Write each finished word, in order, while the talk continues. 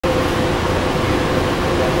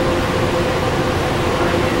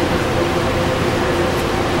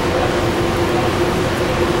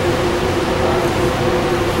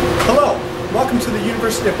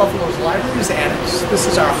University of Buffalo's Libraries Annex. This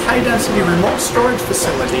is our high-density remote storage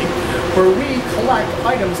facility where we collect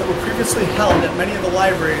items that were previously held at many of the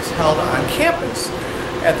libraries held on campus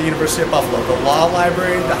at the University of Buffalo. The Law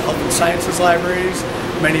Library, the Health and Sciences Libraries,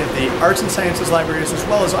 many of the Arts and Sciences Libraries, as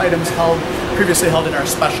well as items previously held in our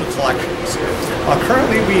special collections.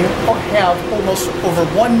 Currently we have almost over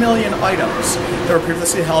 1 million items that were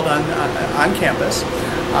previously held on campus.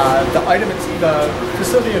 The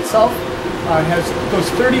facility itself goes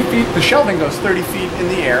 30 feet, the shelving goes 30 feet in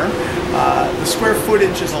the air. The square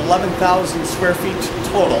footage is 11,000 square feet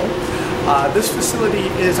total. This facility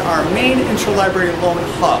is our main interlibrary loan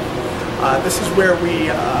hub. This is where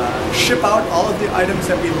we ship out all of the items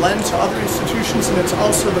that we lend to other institutions, and it's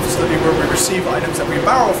also the facility where we receive items that we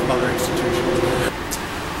borrow from other institutions.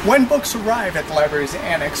 When books arrive at the Libraries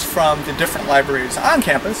Annex from the different libraries on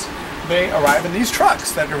campus, they arrive in these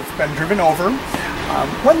trucks that have been driven over.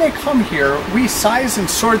 When they come here, we size and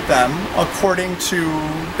sort them according to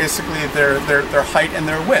basically their height and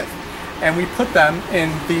their width. And we put them in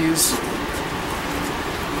these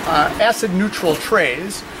acid-neutral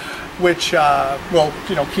trays, which will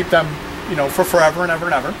keep them for forever and ever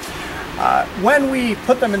and ever. When we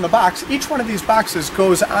put them in the box, each one of these boxes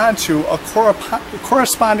goes onto a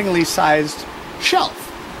correspondingly sized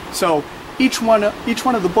shelf. So each one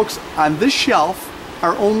of the books on this shelf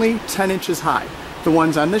are only 10 inches high. The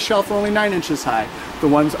ones on this shelf are only 9 inches high. The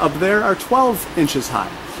ones up there are 12 inches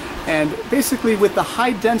high. And basically with the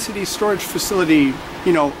high density storage facility,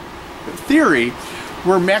 theory,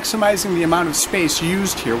 we're maximizing the amount of space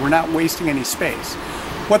used here. We're not wasting any space.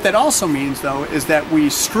 What that also means though is that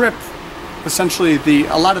we strip essentially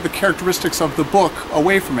a lot of the characteristics of the book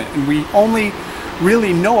away from it, and we only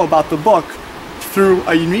really know about the book through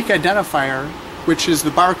a unique identifier, which is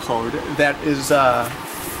the barcode that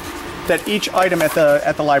each item at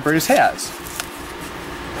the libraries has.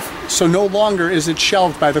 So no longer is it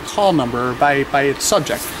shelved by the call number or by its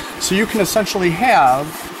subject. So you can essentially have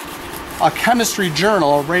a chemistry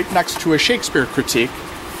journal right next to a Shakespeare critique.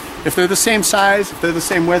 If they're the same size, if they're the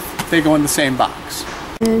same width, they go in the same box.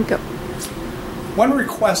 And go. When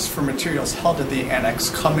requests for materials held at the Annex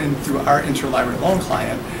come in through our interlibrary loan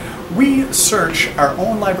client, we search our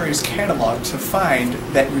own library's catalog to find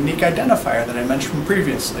that unique identifier that I mentioned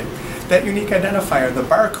previously. That unique identifier, the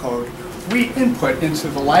barcode, we input into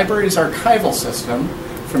the library's archival system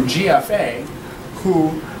from GFA,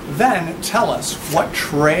 who then tell us what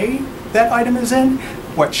tray that item is in,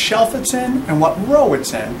 what shelf it's in, and what row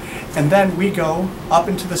it's in. And then we go up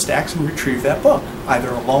into the stacks and retrieve that book, either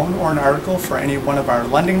a loan or an article for any one of our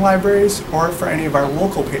lending libraries or for any of our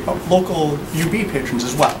local UB patrons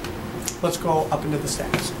as well. Let's go up into the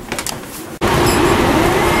stacks.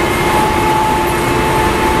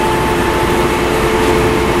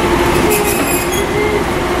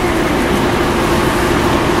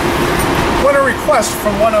 When a request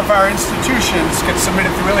from one of our institutions gets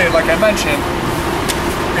submitted through ILIAD, like I mentioned,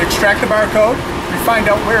 we extract the barcode, we find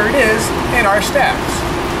out where it is in our stacks.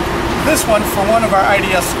 This one for one of our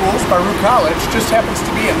IDS schools, Baruch College, just happens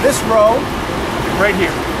to be in this row right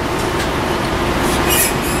here.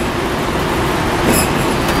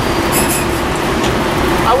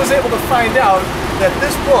 I was able to find out that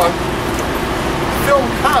this book, Film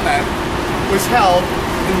Comment, was held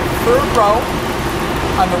in the third row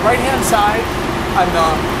on the right-hand side on the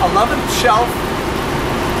 11th shelf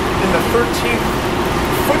in the 13th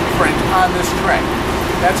footprint on this tray.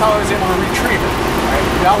 That's how I was able to retrieve it. Right?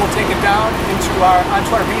 Now we'll take it down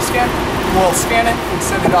onto our B-scan, we'll scan it and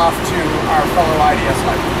send it off to our fellow IDS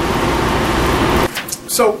library.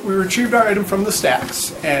 So we retrieved our item from the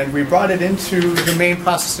stacks and we brought it into the main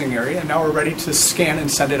processing area, and now we're ready to scan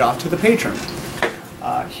and send it off to the patron.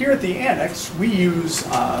 Here at the Annex, we use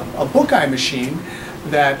a Bookeye machine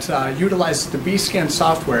that utilizes the B-scan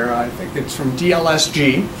software. I think it's from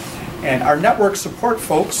DLSG. And our network support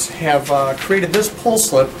folks have created this pull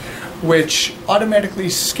slip, which automatically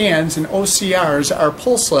scans and OCRs our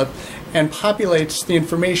pull slip and populates the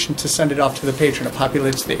information to send it off to the patron. It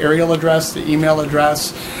populates the aerial address, the email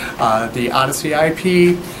address, the Odyssey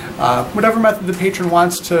IP, whatever method the patron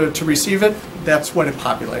wants to receive it, that's what it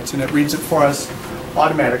populates, and it reads it for us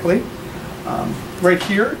automatically. Right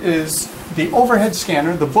here is the overhead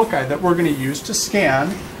scanner, the Bookeye, that we're going to use to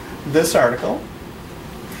scan this article.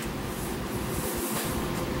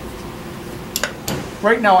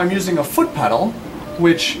 Right now I'm using a foot pedal,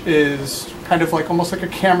 which is kind of like almost like a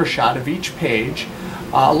camera shot of each page.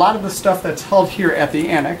 A lot of the stuff that's held here at the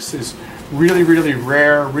Annex is really, really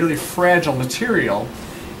rare, really fragile material,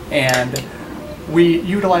 and we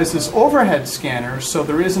utilize this overhead scanner, so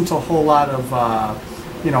there isn't a whole lot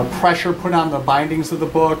of pressure put on the bindings of the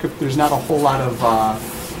book, if there's not a whole lot of,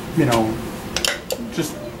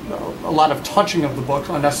 just a lot of touching of the book,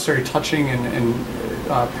 unnecessary touching and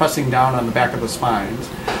pressing down on the back of the spines.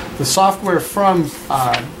 The software from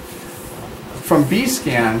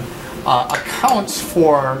B-Scan accounts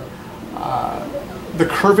for the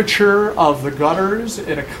curvature of the gutters.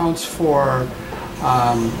 It accounts for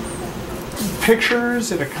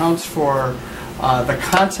pictures. It accounts for the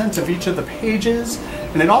content of each of the pages,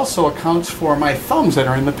 and it also accounts for my thumbs that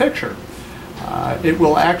are in the picture. It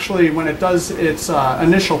will actually, when it does its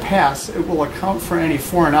initial pass, it will account for any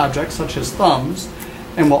foreign objects such as thumbs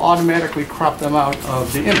and will automatically crop them out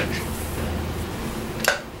of the image.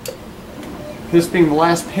 This being the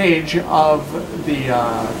last page of the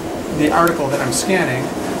article that I'm scanning,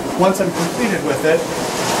 once I'm completed with it,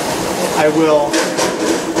 I will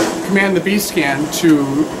command the B-Scan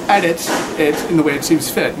to edit it in the way it seems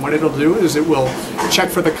fit. And what it'll do is it will check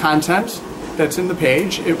for the content that's in the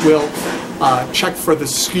page. It will check for the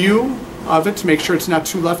skew of it to make sure it's not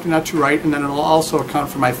too left and not too right, and then it'll also account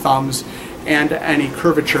for my thumbs and any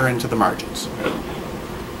curvature into the margins.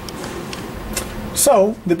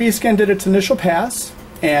 So the B-Scan did its initial pass,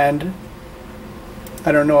 and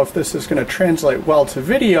I don't know if this is going to translate well to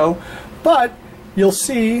video, but you'll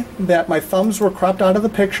see that my thumbs were cropped out of the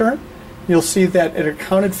picture. You'll see that it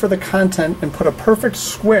accounted for the content and put a perfect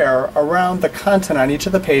square around the content on each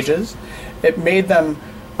of the pages. It made them,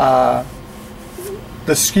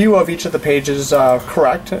 the skew of each of the pages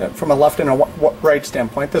correct from a left and a right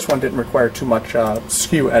standpoint. This one didn't require too much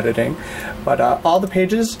skew editing, but all the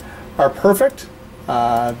pages are perfect.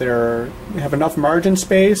 They have enough margin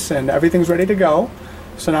space and everything's ready to go.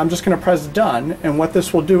 So now I'm just going to press done, and what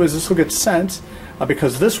this will do is this will get sent,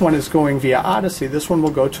 because this one is going via Odyssey, this one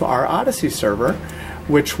will go to our Odyssey server,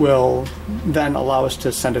 which will then allow us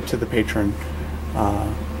to send it to the patron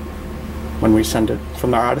when we send it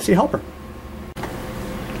from our Odyssey helper.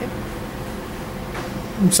 Okay.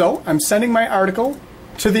 So I'm sending my article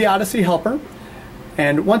to the Odyssey helper,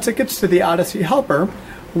 and once it gets to the Odyssey helper,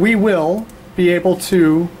 we will be able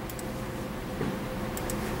to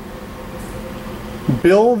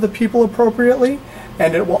bill the people appropriately,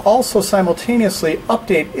 and it will also simultaneously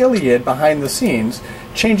update Iliad behind the scenes,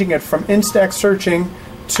 changing it from in-stack searching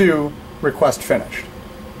to request finished.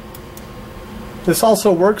 This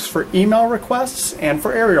also works for email requests and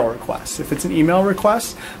for aerial requests. If it's an email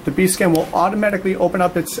request, the B-Scan will automatically open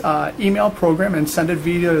up its email program and send it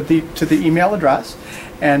to the email address,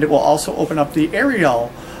 and it will also open up the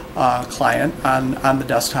aerial client on the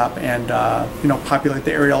desktop and populate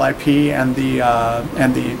the aerial IP and the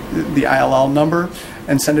ILL number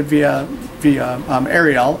and send it via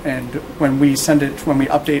aerial. And when we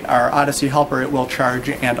update our Odyssey helper, it will charge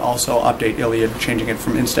and also update Iliad, changing it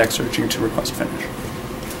from in-stack searching to request finish.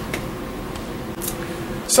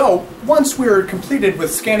 So once we're completed with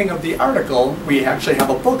scanning of the article, we actually have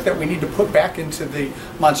a book that we need to put back into the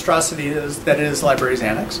monstrosity that is Libraries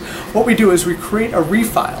Annex. What we do is we create a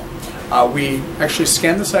refile. We actually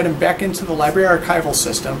scan this item back into the library archival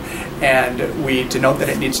system, and we denote that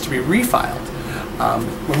it needs to be refiled.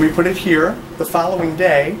 When we put it here, the following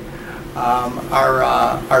day,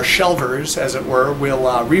 our shelvers, as it were, will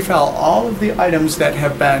refile all of the items that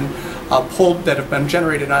have been pulled, that have been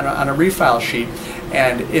generated on a refile sheet.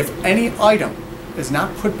 And if any item is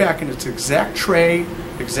not put back in its exact tray,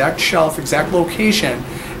 exact shelf, exact location,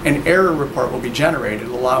 an error report will be generated,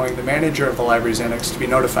 allowing the manager of the Libraries Annex to be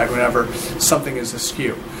notified whenever something is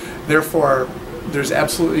askew. Therefore, there's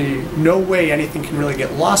absolutely no way anything can really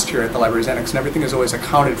get lost here at the Libraries Annex, and everything is always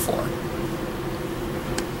accounted for.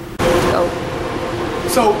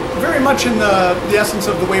 So very much in the essence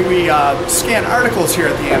of the way we scan articles here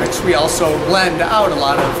at the Annex, we also lend out a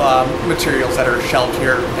lot of materials that are shelved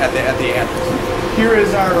here at the Annex. Here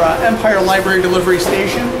is our Empire Library Delivery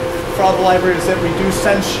Station for all the libraries that we do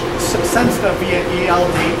send stuff via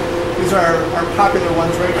ELD. These are our popular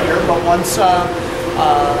ones right here, but once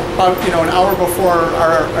about an hour before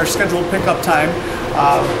our scheduled pickup time,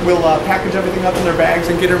 we'll package everything up in their bags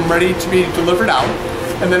and get them ready to be delivered out.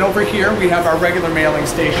 And then over here we have our regular mailing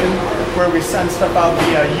station where we send stuff out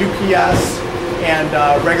via UPS and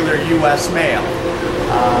regular US mail.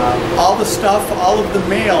 All the stuff, all of the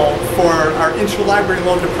mail for our interlibrary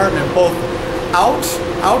loan department, both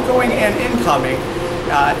outgoing and incoming,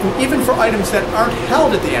 even for items that aren't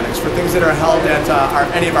held at the Annex, for things that are held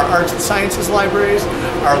at any of our arts and sciences libraries,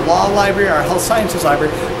 our law library, our health sciences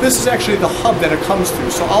library, this is actually the hub that it comes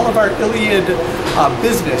through. So all of our Iliad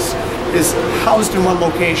business is housed in one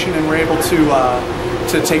location, and we're able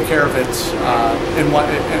to take care of it in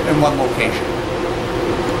one location.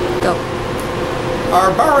 Go.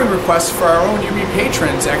 Our borrowing requests for our own UB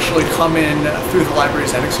patrons actually come in through the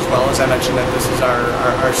Libraries Annex as well. As I mentioned, that this is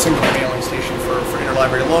our single mailing station for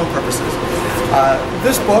interlibrary loan purposes.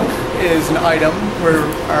 This book is an item where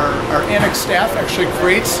our Annex staff actually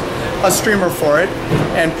creates a streamer for it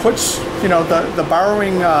and puts, you know, the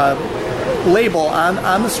borrowing label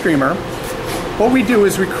on the streamer. What we do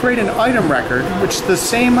is we create an item record, which is the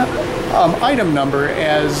same item number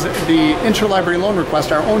as the interlibrary loan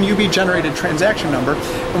request, our own UB-generated transaction number,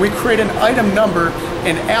 and we create an item number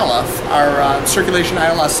in Aleph, our circulation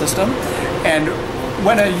ILS system. And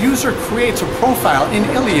when a user creates a profile in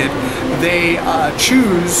Iliad, they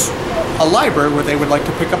choose a library where they would like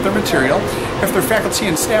to pick up their material. If they're faculty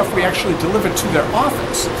and staff, we actually deliver it to their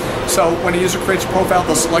office. So when a user creates a profile,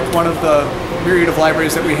 they'll select one of the myriad of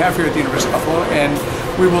libraries that we have here at the University of Buffalo, and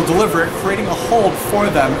we will deliver it, creating a hold for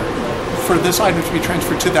them for this item to be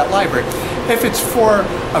transferred to that library. If it's for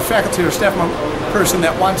a faculty or staff person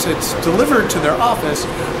that wants it delivered to their office,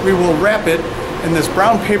 we will wrap it in this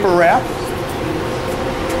brown paper wrap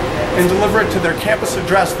and deliver it to their campus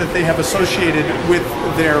address that they have associated with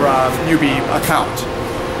their UB account.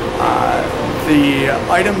 The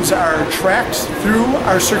items are tracked through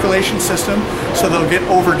our circulation system, so they'll get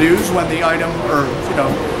overdues when the item, or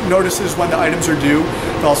notices when the items are due.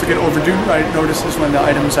 They'll also get overdue notices when the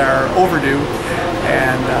items are overdue,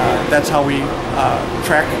 and that's how we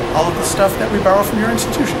track all of the stuff that we borrow from your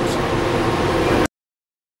institutions.